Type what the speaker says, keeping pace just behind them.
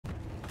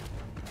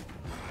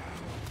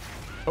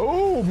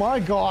Oh my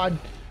god.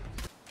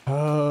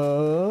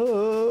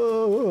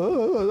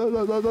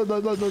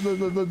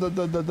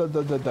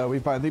 We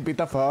finally beat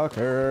the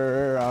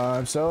fucker.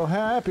 I'm so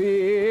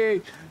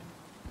happy.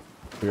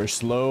 We are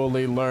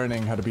slowly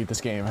learning how to beat this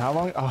game. How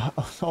long?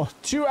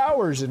 2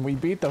 hours and we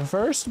beat the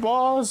first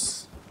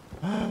boss.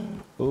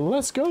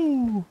 Let's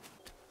go.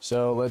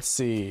 So let's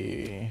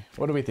see.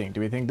 What do we think?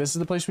 Do we think this is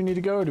the place we need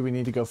to go, or do we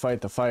need to go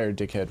fight the fire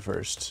dickhead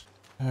first?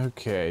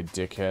 Okay,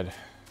 dickhead.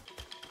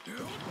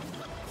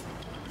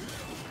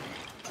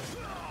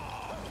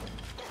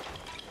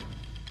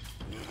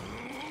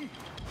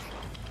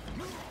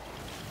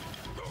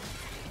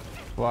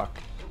 Fuck.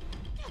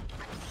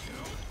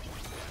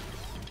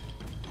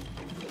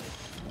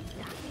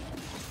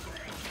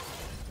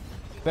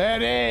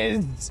 That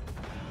is.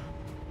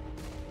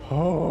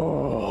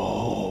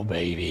 Oh,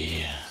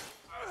 baby.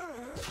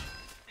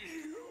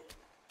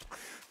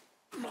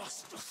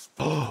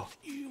 Oh.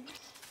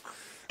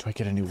 Do I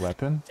get a new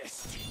weapon?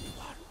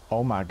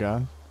 Oh my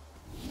god.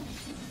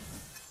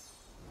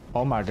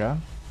 Oh my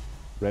god.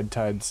 Red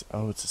Tides.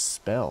 Oh, it's a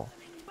spell.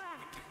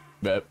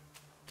 Yep.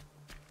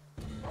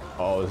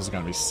 Oh, this is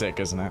gonna be sick,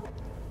 isn't it?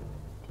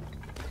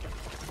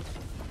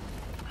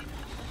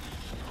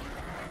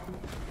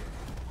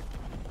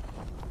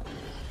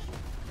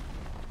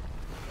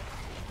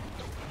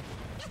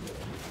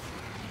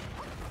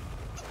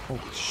 Holy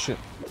shit.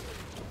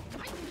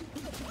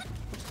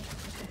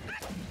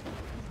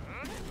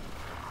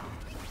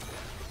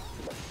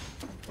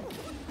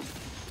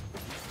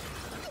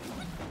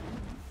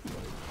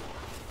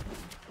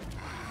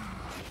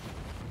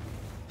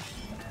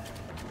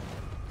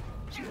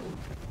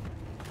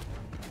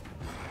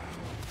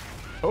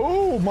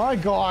 Oh my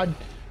god.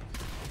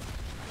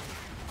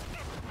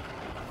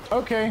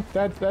 Okay,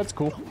 that's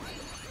cool.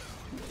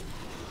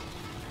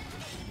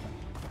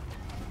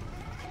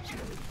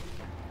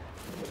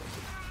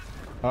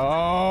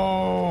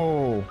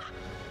 Oh.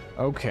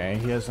 Okay,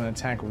 he has an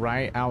attack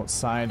right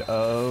outside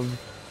of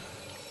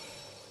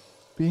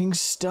being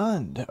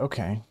stunned.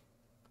 Okay.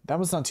 That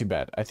was not too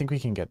bad. I think we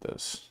can get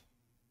this.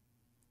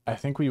 I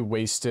think we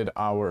wasted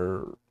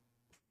our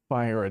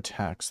fire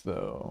attacks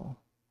though.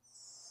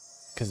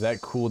 Because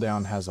that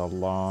cooldown has a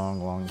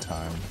long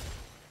time.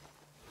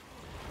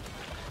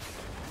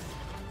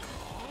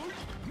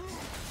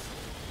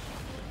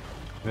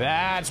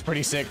 That's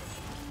pretty sick.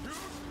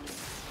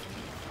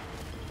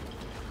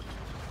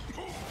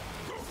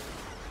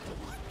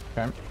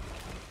 Okay.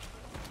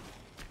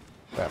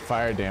 That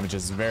fire damage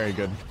is very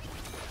good.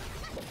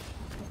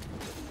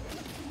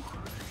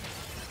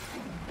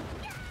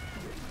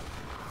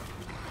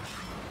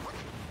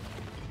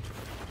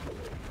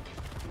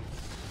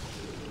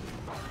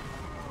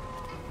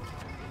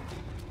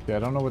 Yeah, I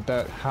don't know what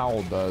that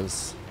howl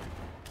does.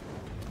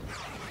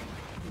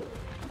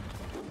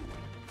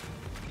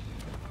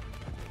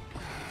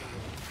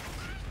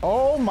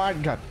 Oh my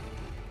god.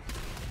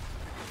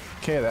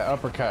 Okay, that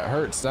uppercut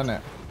hurts, doesn't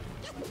it?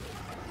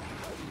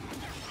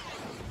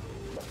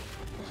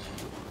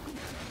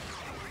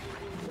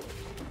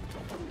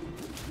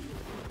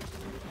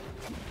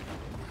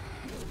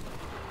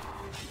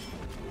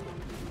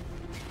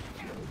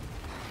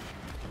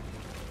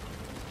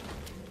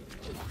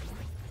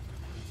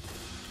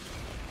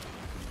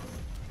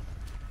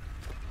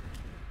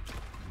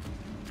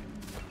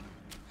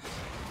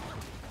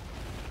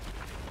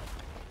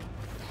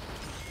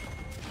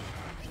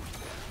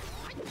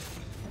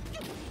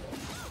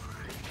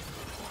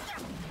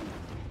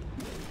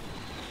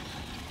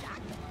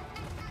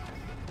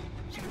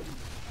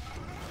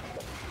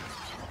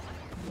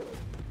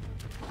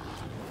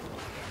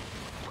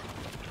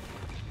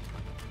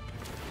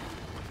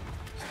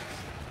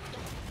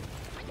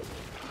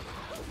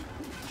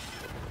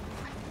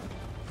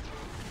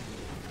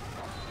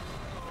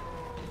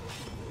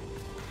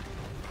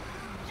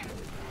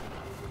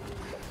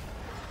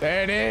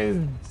 There it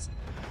is!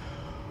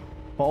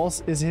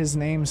 False is his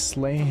name,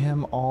 slay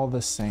him all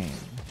the same.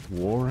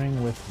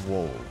 Warring with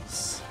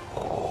wolves.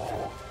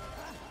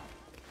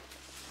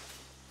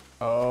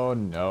 Oh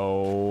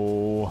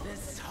no.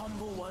 This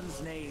humble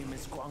one's name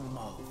is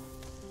Guangmo.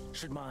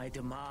 Should my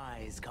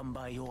demise come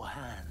by your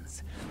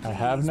hands, I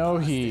have no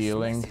pass this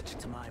healing. message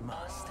to my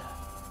master.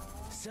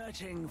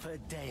 Searching for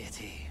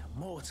deity,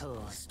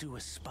 mortals do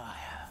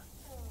aspire.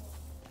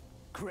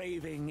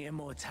 Craving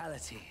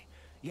immortality,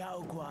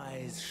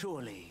 Yaoguais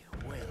surely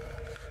will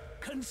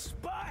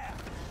conspire.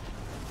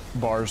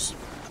 Bars.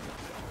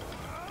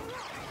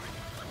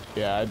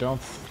 Yeah, I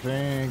don't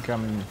think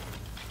I'm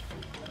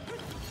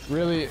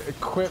really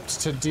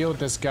equipped to deal with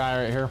this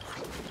guy right here.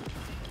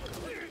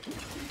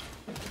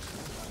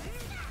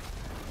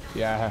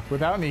 Yeah,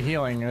 without any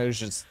healing, there's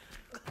just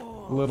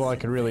little I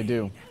could really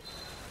do.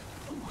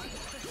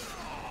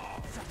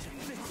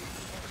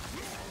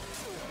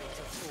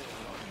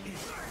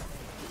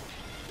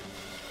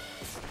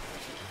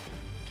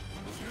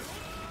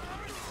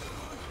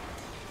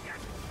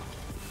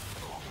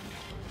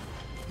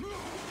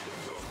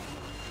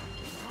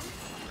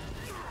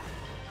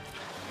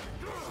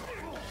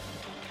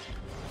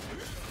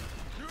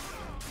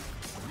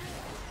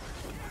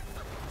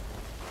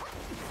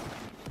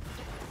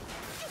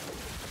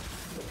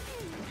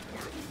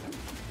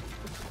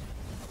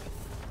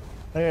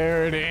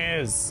 There it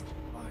is.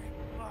 My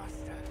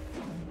master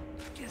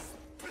is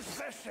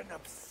possession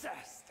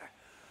obsessed.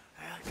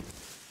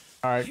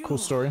 Alright, cool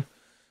story.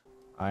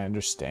 I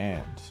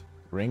understand.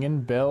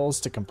 Ringing bells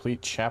to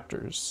complete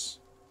chapters.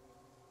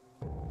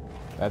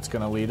 That's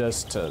gonna lead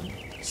us to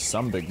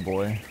some big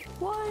boy.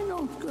 Why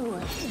not go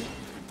ahead?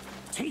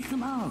 Take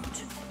them out.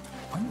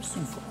 Once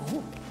and for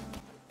all.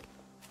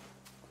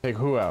 Take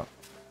who out?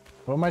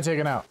 Who am I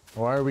taking out?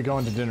 Why are we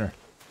going to dinner?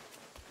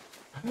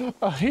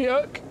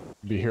 Yuck!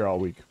 Be here all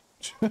week.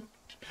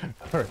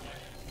 Or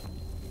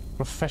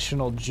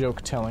professional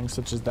joke telling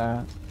such as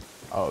that.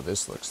 Oh,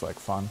 this looks like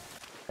fun.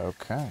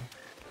 Okay.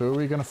 Who are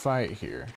we gonna fight here?